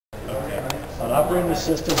When operating the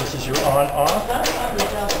system, this is your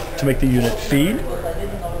on-off to make the unit feed.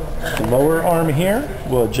 The lower arm here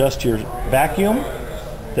will adjust your vacuum,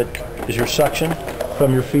 that is your suction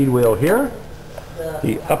from your feed wheel here.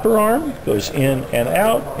 The upper arm goes in and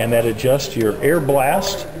out, and that adjusts your air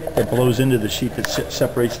blast that blows into the sheet that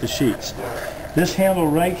separates the sheets. This handle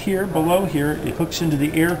right here, below here, it hooks into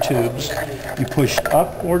the air tubes. You push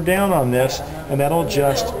up or down on this, and that'll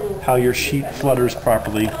adjust how your sheet flutters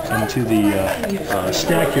properly into the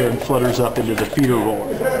stack here and flutters up into the feeder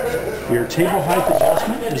roller. Your table height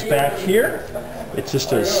adjustment is back here. It's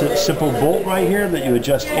just a simple bolt right here that you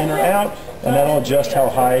adjust in or out, and that'll adjust how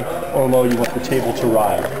high or low you want the table to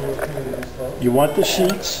ride. You want the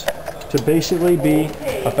sheets to basically be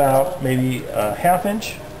about maybe a ½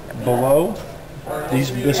 inch below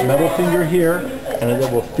this metal finger here, and then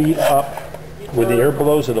it will feed up. Where the air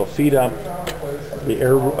blows, it'll feed up. The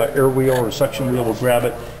air wheel or suction wheel will grab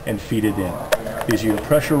it and feed it in. These are your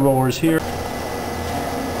pressure rollers here.